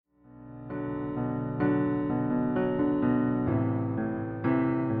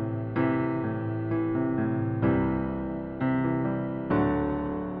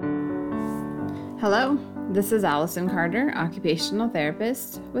Hello, this is Allison Carter, occupational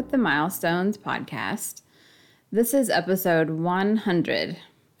therapist with the Milestones podcast. This is episode 100.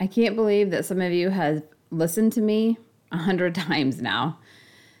 I can't believe that some of you have listened to me 100 times now.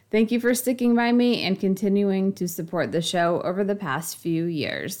 Thank you for sticking by me and continuing to support the show over the past few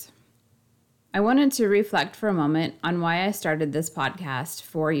years. I wanted to reflect for a moment on why I started this podcast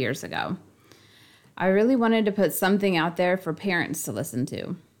 4 years ago. I really wanted to put something out there for parents to listen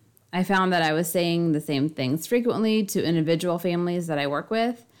to. I found that I was saying the same things frequently to individual families that I work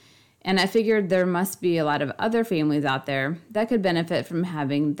with, and I figured there must be a lot of other families out there that could benefit from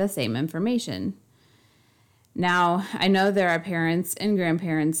having the same information. Now, I know there are parents and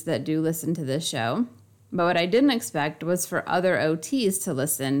grandparents that do listen to this show, but what I didn't expect was for other OTs to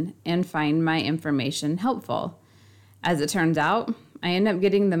listen and find my information helpful. As it turns out, I end up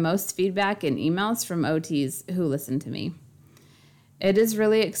getting the most feedback and emails from OTs who listen to me. It is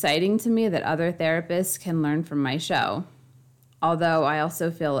really exciting to me that other therapists can learn from my show, although I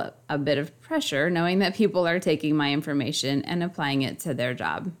also feel a bit of pressure knowing that people are taking my information and applying it to their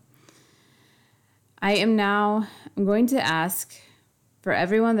job. I'm going to ask for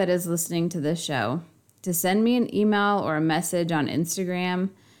everyone that is listening to this show to send me an email or a message on Instagram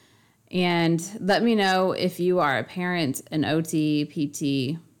and let me know if you are a parent, an OT,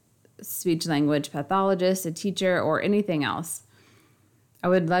 PT, speech language pathologist, a teacher, or anything else. I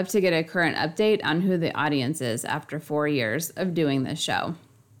would love to get a current update on who the audience is after 4 years of doing this show.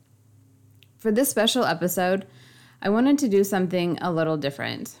 For this special episode, I wanted to do something a little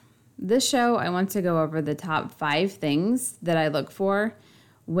different. This show, I want to go over the top 5 things that I look for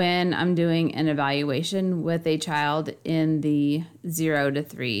when I'm doing an evaluation with a child in the 0 to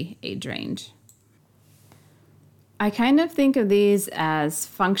 3 age range. I kind of think of these as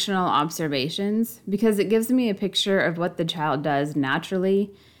functional observations because it gives me a picture of what the child does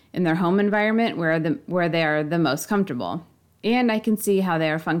naturally in their home environment where they are the most comfortable, and I can see how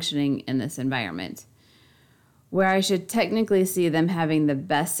they are functioning in this environment. Where I should technically see them having the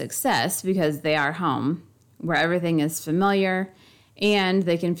best success because they are home, where everything is familiar and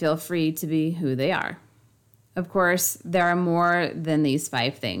they can feel free to be who they are. Of course, there are more than these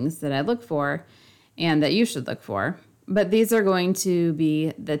 5 things that I look for and that you should look for. But these are going to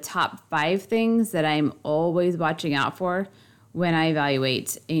be the top 5 things that I'm always watching out for when I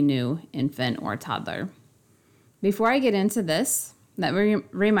evaluate a new infant or toddler. Before I get into this, let me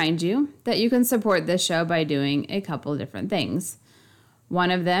remind you that you can support this show by doing a couple different things.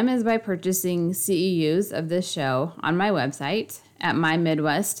 One of them is by purchasing CEUs of this show on my website at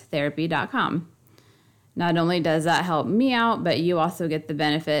mymidwesttherapy.com. Not only does that help me out, but you also get the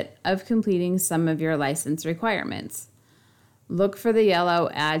benefit of completing some of your license requirements. Look for the yellow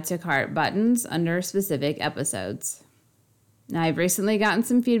Add to Cart buttons under specific episodes. Now, I've recently gotten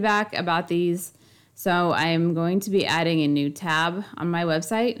some feedback about these, so I'm going to be adding a new tab on my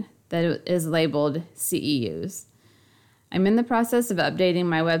website that is labeled CEUs. I'm in the process of updating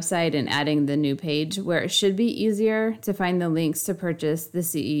my website and adding the new page where it should be easier to find the links to purchase the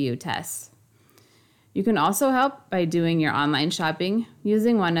CEU tests. You can also help by doing your online shopping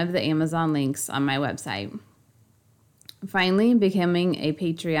using one of the Amazon links on my website. Finally, becoming a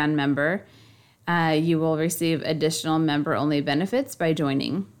Patreon member, you will receive additional member-only benefits by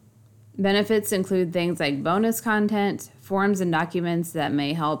joining. Benefits include things like bonus content, forms and documents that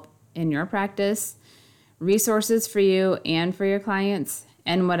may help in your practice, resources for you and for your clients,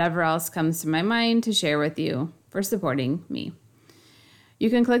 and whatever else comes to my mind to share with you for supporting me. You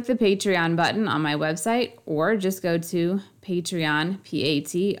can click the Patreon button on my website or just go to Patreon,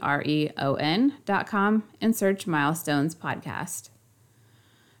 Patreon.com and search Milestones Podcast.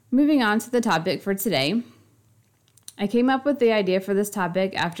 Moving on to the topic for today. I came up with the idea for this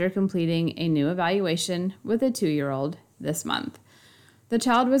topic after completing a new evaluation with a 2-year-old this month. The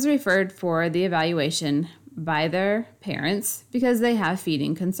child was referred for the evaluation by their parents because they have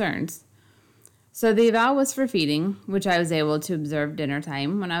feeding concerns. So the eval was for feeding, which I was able to observe dinner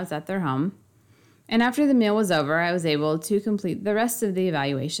time when I was at their home. And after the meal was over, I was able to complete the rest of the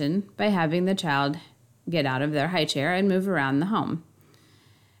evaluation by having the child get out of their high chair and move around the home.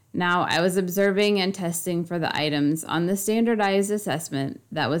 Now, I was observing and testing for the items on the standardized assessment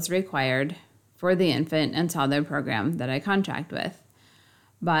that was required for the infant and toddler program that I contract with.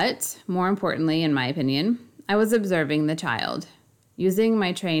 But, more importantly, in my opinion, I was observing the child, using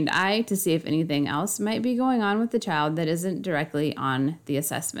my trained eye to see if anything else might be going on with the child that isn't directly on the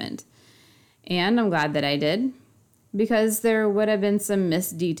assessment. And I'm glad that I did, because there would have been some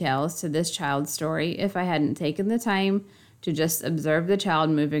missed details to this child's story if I hadn't taken the time to just observe the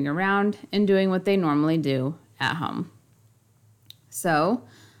child moving around and doing what they normally do at home. So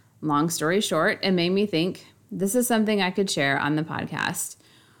long story short, it made me think this is something I could share on the podcast.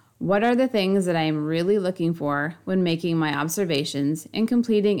 What are the things that I am really looking for when making my observations and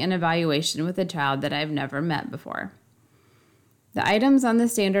completing an evaluation with a child that I've never met before? The items on the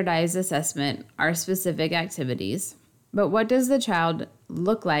standardized assessment are specific activities, but what does the child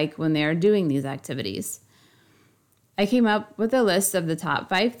look like when they are doing these activities? I came up with a list of the top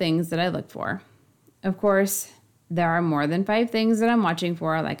 5 things that I look for. Of course, there are more than 5 things that I'm watching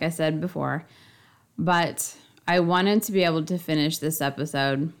for, like I said before, but I wanted to be able to finish this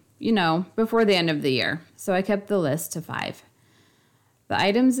episode, before the end of the year, so I kept the list to 5. The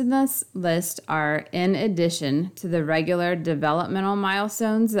items in this list are in addition to the regular developmental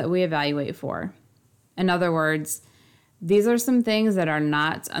milestones that we evaluate for. In other words, these are some things that are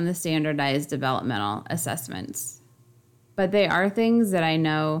not on the standardized developmental assessments, but they are things that I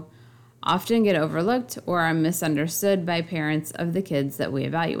know often get overlooked or are misunderstood by parents of the kids that we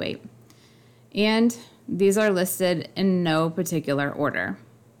evaluate. And these are listed in no particular order.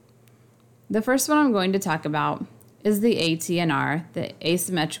 The first one I'm going to talk about is the ATNR, the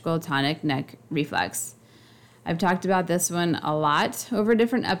asymmetrical tonic neck reflex. I've talked about this one a lot over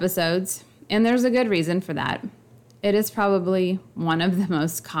different episodes, and there's a good reason for that. It is probably one of the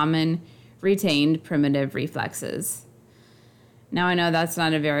most common retained primitive reflexes. Now, I know that's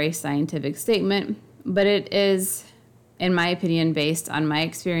not a very scientific statement, but it is, in my opinion, based on my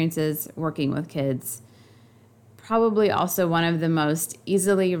experiences working with kids, probably also one of the most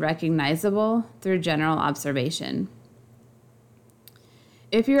easily recognizable through general observation.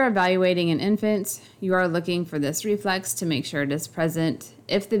 If you're evaluating an infant, you are looking for this reflex to make sure it is present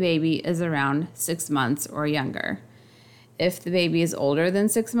if the baby is around 6 months or younger. If the baby is older than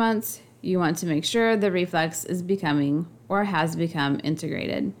 6 months, you want to make sure the reflex is becoming or has become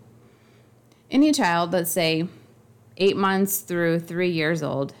integrated. Any child, let's say 8 months through 3 years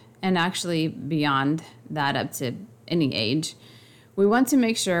old, and actually beyond that up to any age, we want to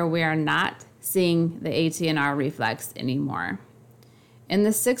make sure we are not seeing the ATNR reflex anymore. In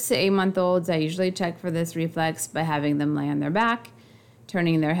the 6 to 8 month olds, I usually check for this reflex by having them lay on their back,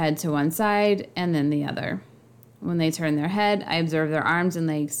 turning their head to one side and then the other. When they turn their head, I observe their arms and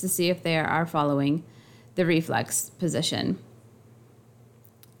legs to see if they are following the reflex position.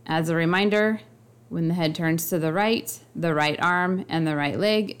 As a reminder, when the head turns to the right arm and the right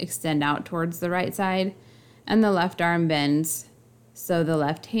leg extend out towards the right side, and the left arm bends, so the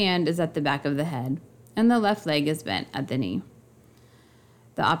left hand is at the back of the head, and the left leg is bent at the knee.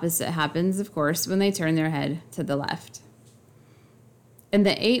 The opposite happens, of course, when they turn their head to the left. In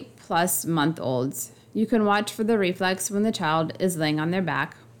the 8+ month olds, you can watch for the reflex when the child is laying on their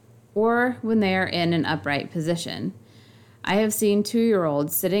back or when they are in an upright position. I have seen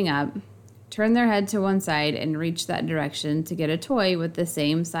 2-year-olds sitting up, turn their head to one side and reach that direction to get a toy with the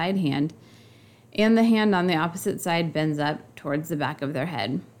same side hand, and the hand on the opposite side bends up towards the back of their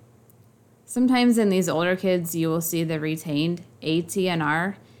head. Sometimes in these older kids, you will see the retained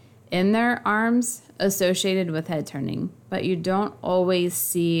ATNR in their arms associated with head turning, but you don't always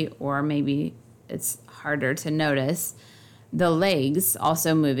see, or maybe it's harder to notice, the legs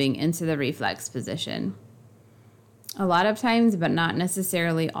also moving into the reflex position. A lot of times, but not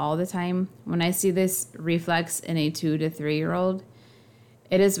necessarily all the time, when I see this reflex in a 2 to 3-year-old,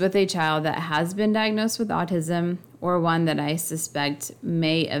 it is with a child that has been diagnosed with autism or one that I suspect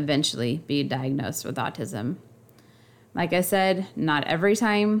may eventually be diagnosed with autism. Like I said, not every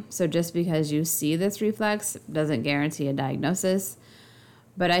time, so just because you see this reflex doesn't guarantee a diagnosis.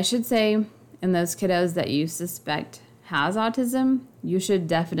 But I should say, in those kiddos that you suspect has autism, you should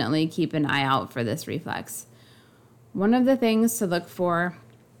definitely keep an eye out for this reflex. One of the things to look for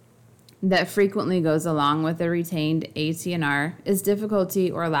that frequently goes along with a retained ATNR is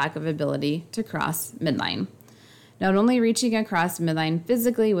difficulty or lack of ability to cross midline. Not only reaching across midline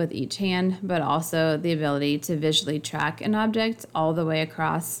physically with each hand, but also the ability to visually track an object all the way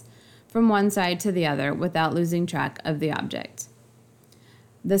across from one side to the other without losing track of the object.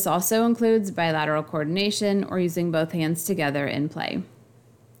 This also includes bilateral coordination or using both hands together in play.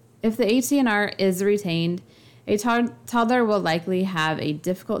 If the ATNR is retained, a toddler will likely have a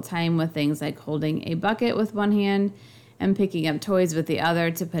difficult time with things like holding a bucket with one hand and picking up toys with the other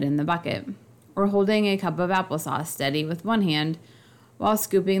to put in the bucket, or holding a cup of applesauce steady with one hand while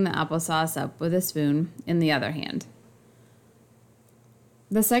scooping the applesauce up with a spoon in the other hand.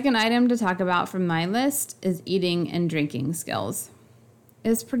 The second item to talk about from my list is eating and drinking skills.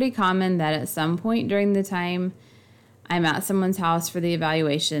 It's pretty common that at some point during the time I'm at someone's house for the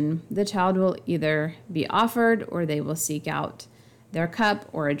evaluation, the child will either be offered or they will seek out their cup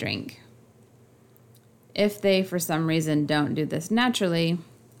or a drink. If they, for some reason, don't do this naturally,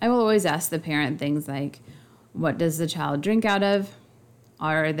 I will always ask the parent things like, what does the child drink out of?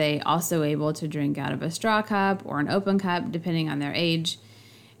 Are they also able to drink out of a straw cup or an open cup, depending on their age,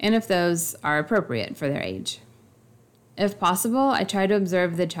 and if those are appropriate for their age? If possible, I try to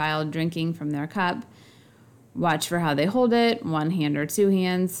observe the child drinking from their cup. Watch for how they hold it, one hand or two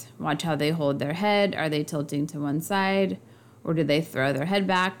hands. Watch how they hold their head. Are they tilting to one side? Or do they throw their head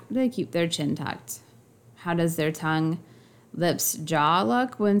back? Do they keep their chin tucked? How does their tongue, lips, jaw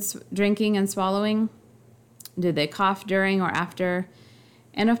look when drinking and swallowing? Do they cough during or after?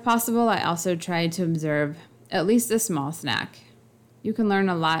 And if possible, I also try to observe at least a small snack. You can learn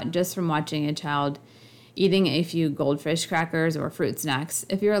a lot just from watching a child eating a few goldfish crackers or fruit snacks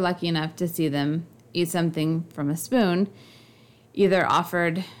if you're lucky enough to see them eat something from a spoon, either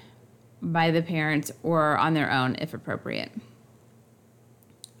offered by the parent or on their own if appropriate.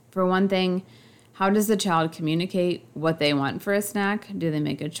 For one thing, how does the child communicate what they want for a snack? Do they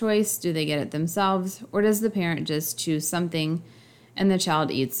make a choice? Do they get it themselves? Or does the parent just choose something and the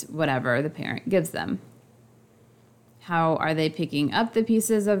child eats whatever the parent gives them? How are they picking up the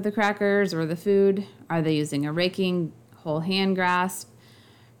pieces of the crackers or the food? Are they using a raking, whole hand grasp,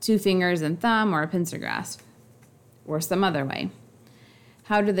 2 fingers and thumb, or a pincer grasp, or some other way?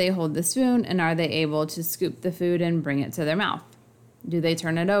 How do they hold the spoon, and are they able to scoop the food and bring it to their mouth? Do they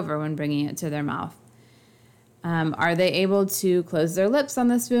turn it over when bringing it to their mouth? Are they able to close their lips on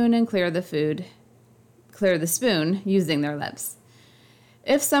the spoon and clear the spoon using their lips?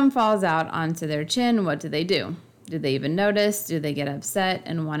 If some falls out onto their chin, what do they do? Do they even notice? Do they get upset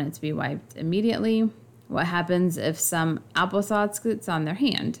and want it to be wiped immediately? What happens if some applesauce gets on their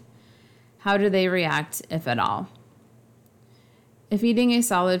hand? How do they react, if at all? If eating a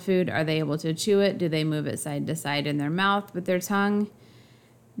solid food, are they able to chew it? Do they move it side to side in their mouth with their tongue?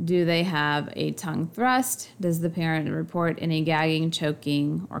 Do they have a tongue thrust? Does the parent report any gagging,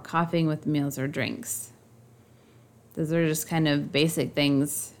 choking, or coughing with meals or drinks? Those are just kind of basic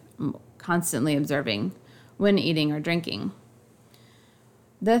things constantly observing when eating or drinking.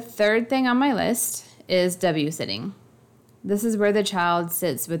 The third thing on my list is W sitting. This is where the child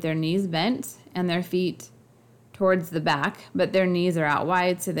sits with their knees bent and their feet towards the back, but their knees are out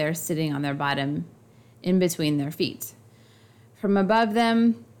wide, so they're sitting on their bottom in between their feet. From above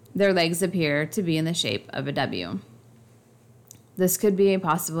them, their legs appear to be in the shape of a W. This could be a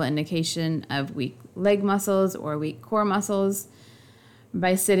possible indication of weak leg muscles or weak core muscles.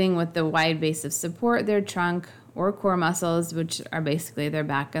 By sitting with the wide base of support, their trunk or core muscles, which are basically their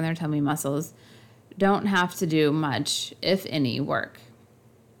back and their tummy muscles, don't have to do much, if any, work.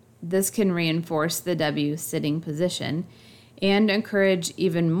 This can reinforce the W sitting position and encourage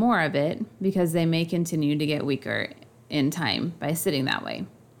even more of it because they may continue to get weaker in time by sitting that way.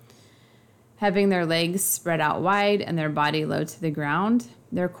 Having their legs spread out wide and their body low to the ground,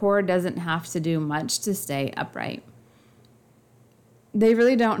 their core doesn't have to do much to stay upright. They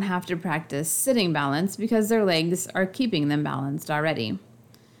really don't have to practice sitting balance because their legs are keeping them balanced already.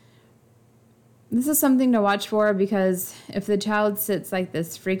 This is something to watch for because if the child sits like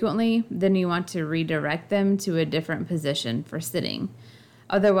this frequently, then you want to redirect them to a different position for sitting.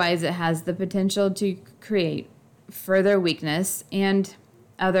 Otherwise, it has the potential to create further weakness and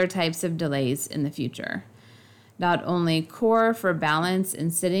other types of delays in the future. Not only core for balance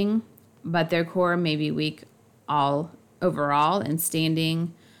in sitting, but their core may be weak all overall in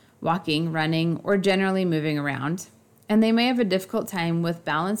standing, walking, running, or generally moving around. And they may have a difficult time with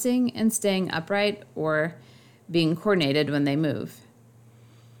balancing and staying upright or being coordinated when they move.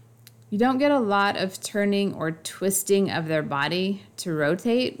 You don't get a lot of turning or twisting of their body to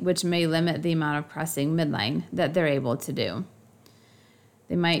rotate, which may limit the amount of pressing midline that they're able to do.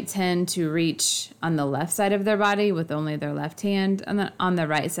 They might tend to reach on the left side of their body with only their left hand and then on the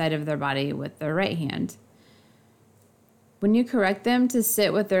right side of their body with their right hand. When you correct them to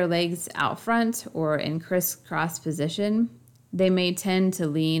sit with their legs out front or in crisscross position, they may tend to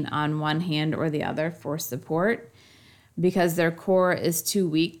lean on one hand or the other for support because their core is too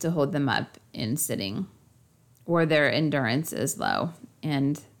weak to hold them up in sitting, or their endurance is low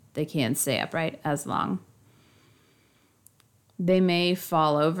and they can't stay upright as long. They may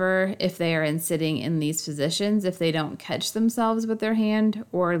fall over if they are sitting in these positions if they don't catch themselves with their hand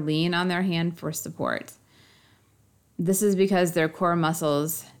or lean on their hand for support. This is because their core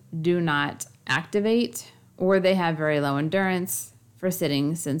muscles do not activate or they have very low endurance for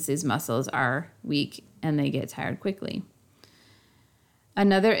sitting since these muscles are weak and they get tired quickly.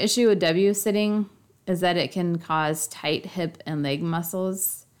 Another issue with W sitting is that it can cause tight hip and leg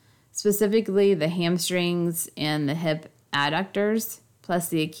muscles, specifically the hamstrings and the hip adductors, plus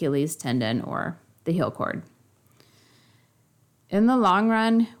the Achilles tendon or the heel cord. In the long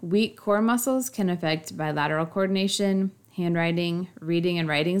run, weak core muscles can affect bilateral coordination, handwriting, reading and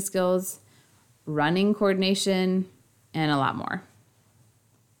writing skills, running coordination, and a lot more.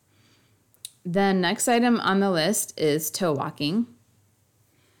 The next item on the list is toe walking.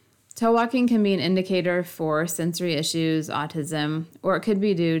 Toe walking can be an indicator for sensory issues, autism, or it could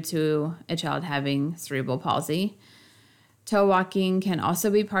be due to a child having cerebral palsy. Toe walking can also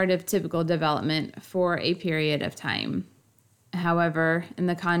be part of typical development for a period of time. However, in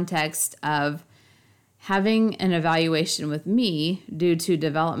the context of having an evaluation with me due to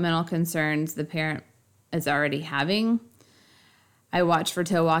developmental concerns the parent is already having, I watch for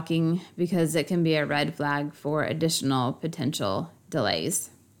toe walking because it can be a red flag for additional potential delays.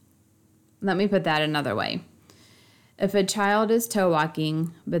 Let me put that another way. If a child is toe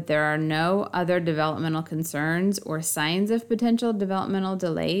walking, but there are no other developmental concerns or signs of potential developmental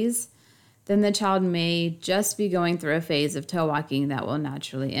delays, then the child may just be going through a phase of toe walking that will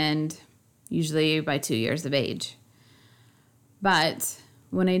naturally end, usually by 2 years of age. But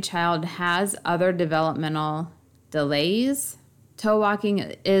when a child has other developmental delays, toe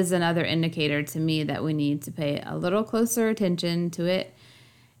walking is another indicator to me that we need to pay a little closer attention to it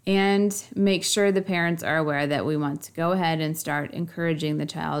and make sure the parents are aware that we want to go ahead and start encouraging the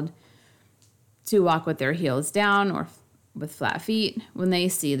child to walk with their heels down or with flat feet when they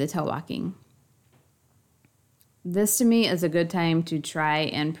see the toe walking. This to me is a good time to try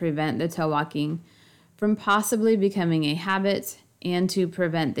and prevent the toe walking from possibly becoming a habit and to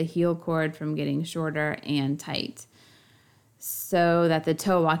prevent the heel cord from getting shorter and tight so that the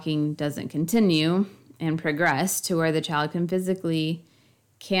toe walking doesn't continue and progress to where the child can physically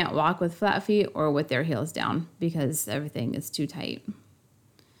can't walk with flat feet or with their heels down because everything is too tight.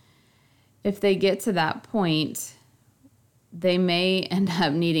 If they get to that point, they may end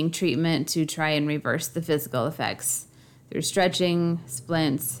up needing treatment to try and reverse the physical effects through stretching,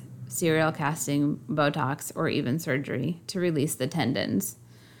 splints, serial casting, Botox, or even surgery to release the tendons.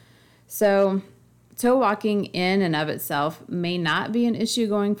 So, toe walking in and of itself may not be an issue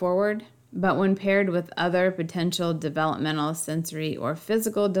going forward, but when paired with other potential developmental, sensory, or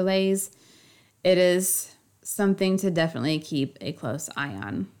physical delays, it is something to definitely keep a close eye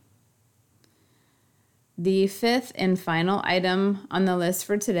on. The fifth and final item on the list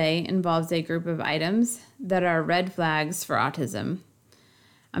for today involves a group of items that are red flags for autism.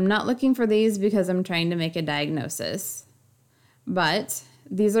 I'm not looking for these because I'm trying to make a diagnosis, but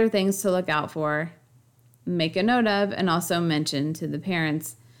these are things to look out for, make a note of, and also mention to the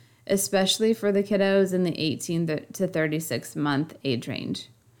parents, especially for the kiddos in the 18 to 36 month age range.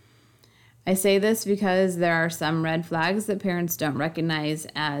 I say this because there are some red flags that parents don't recognize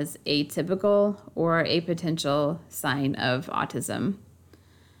as atypical or a potential sign of autism.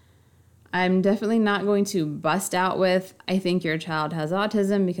 I'm definitely not going to bust out with, I think your child has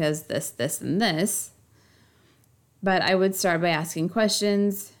autism because this, and this. But I would start by asking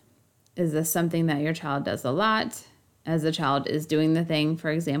questions. Is this something that your child does a lot as the child is doing the thing,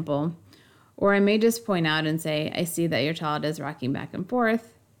 for example? Or I may just point out and say, I see that your child is rocking back and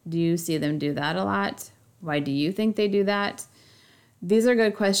forth. Do you see them do that a lot? Why do you think they do that? These are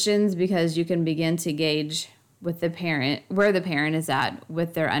good questions because you can begin to gauge with the parent, where the parent is at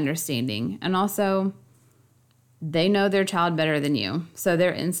with their understanding. And also, they know their child better than you. So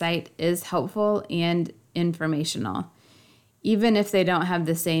their insight is helpful and informational, even if they don't have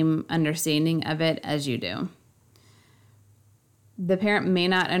the same understanding of it as you do. The parent may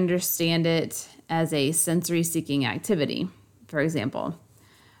not understand it as a sensory-seeking activity, for example,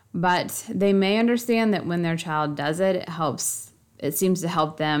 but they may understand that when their child does it, it seems to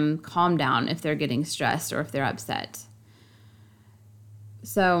help them calm down if they're getting stressed or if they're upset.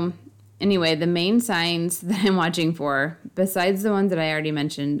 So anyway, the main signs that I'm watching for, besides the ones that I already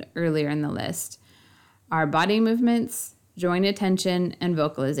mentioned earlier in the list, are body movements, joint attention, and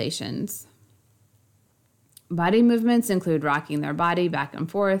vocalizations. Body movements include rocking their body back and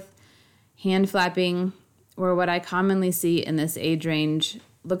forth, hand flapping, or what I commonly see in this age range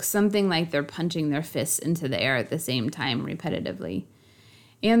looks something like they're punching their fists into the air at the same time repetitively.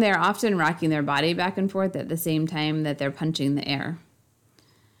 And they're often rocking their body back and forth at the same time that they're punching the air.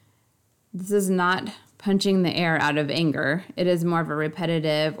 This is not punching the air out of anger. It is more of a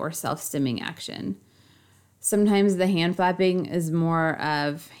repetitive or self-stimming action. Sometimes the hand flapping is more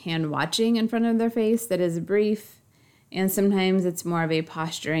of hand watching in front of their face that is brief, and sometimes it's more of a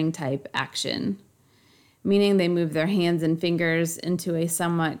posturing type action, meaning they move their hands and fingers into a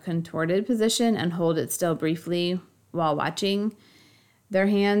somewhat contorted position and hold it still briefly while watching their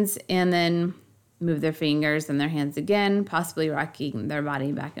hands, and then move their fingers and their hands again, possibly rocking their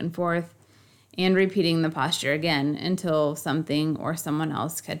body back and forth, and repeating the posture again until something or someone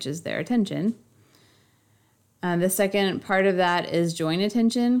else catches their attention. The second part of that is joint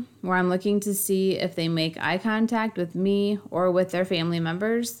attention, where I'm looking to see if they make eye contact with me or with their family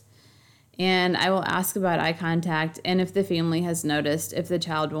members. And I will ask about eye contact and if the family has noticed if the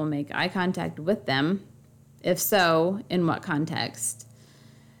child will make eye contact with them. If so, in what context?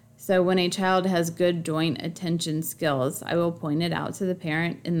 So when a child has good joint attention skills, I will point it out to the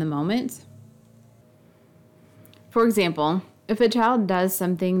parent in the moment. For example, if a child does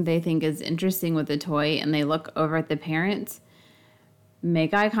something they think is interesting with a toy and they look over at the parent,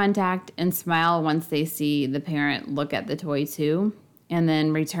 make eye contact and smile once they see the parent look at the toy too, and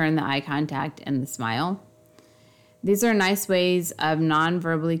then return the eye contact and the smile. These are nice ways of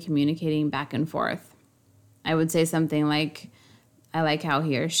non-verbally communicating back and forth. I would say something like, I like how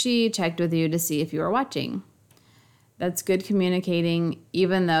he or she checked with you to see if you were watching. That's good communicating,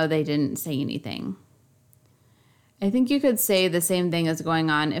 even though they didn't say anything. I think you could say the same thing is going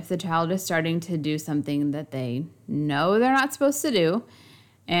on if the child is starting to do something that they know they're not supposed to do,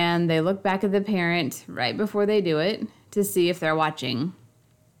 and they look back at the parent right before they do it to see if they're watching.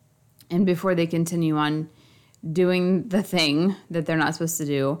 And before they continue on doing the thing that they're not supposed to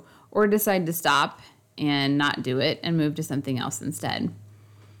do, or decide to stop and not do it and move to something else instead.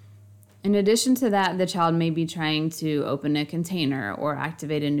 In addition to that, the child may be trying to open a container or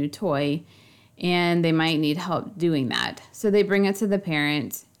activate a new toy, and they might need help doing that. So they bring it to the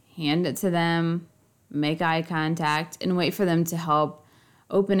parent, hand it to them, make eye contact, and wait for them to help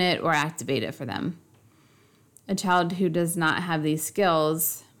open it or activate it for them. A child who does not have these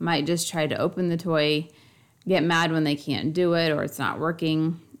skills might just try to open the toy, get mad when they can't do it or it's not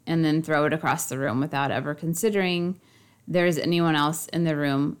working, and then throw it across the room without ever considering there's anyone else in the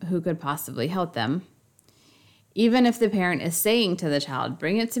room who could possibly help them. Even if the parent is saying to the child,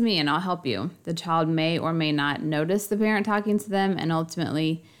 bring it to me and I'll help you, the child may or may not notice the parent talking to them, and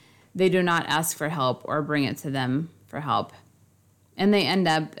ultimately they do not ask for help or bring it to them for help. And they end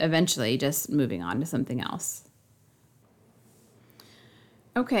up eventually just moving on to something else.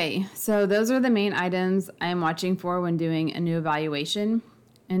 Okay, so those are the main items I'm watching for when doing a new evaluation.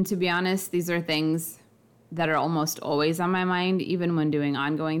 And to be honest, these are things that are almost always on my mind, even when doing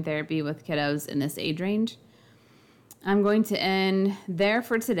ongoing therapy with kiddos in this age range. I'm going to end there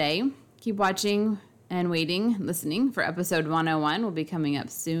for today. Keep watching and waiting, listening for episode 101 will be coming up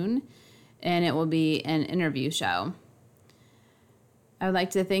soon, and it will be an interview show. I would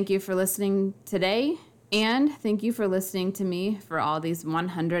like to thank you for listening today, and thank you for listening to me for all these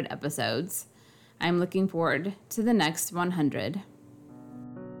 100 episodes. I'm looking forward to the next 100.